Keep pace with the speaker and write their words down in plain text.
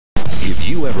If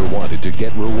you ever wanted to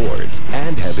get rewards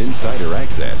and have insider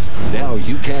access, now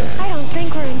you can. I don't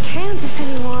think we're in Kansas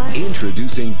anymore.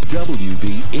 Introducing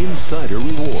WB Insider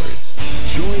Rewards.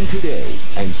 Join today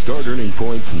and start earning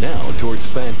points now towards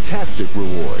fantastic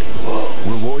rewards.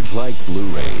 Rewards like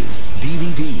Blu-rays,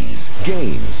 DVDs,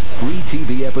 games, free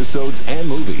TV episodes and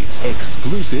movies,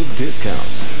 exclusive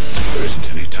discounts. There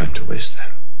isn't any time to waste then,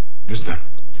 is there?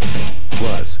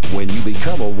 Plus, when you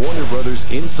become a Warner Brothers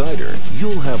Insider,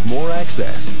 you'll have more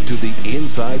access to the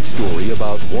inside story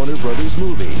about Warner Brothers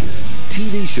movies,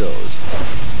 TV shows,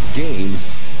 games,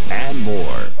 and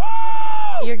more.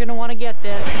 You're going to want to get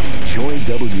this. Join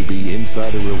WB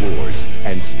Insider Rewards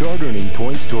and start earning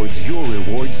points towards your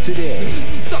rewards today. This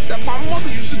is the stuff that my mother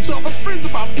used to tell her friends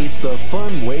about. It's the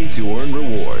fun way to earn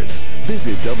rewards.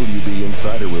 Visit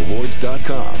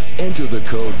WBInsiderRewards.com, enter the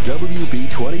code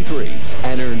WB23,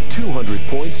 and earn 200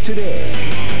 points today.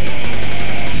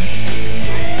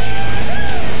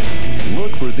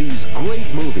 Look for these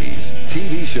great movies,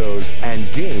 TV shows, and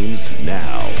games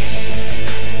now.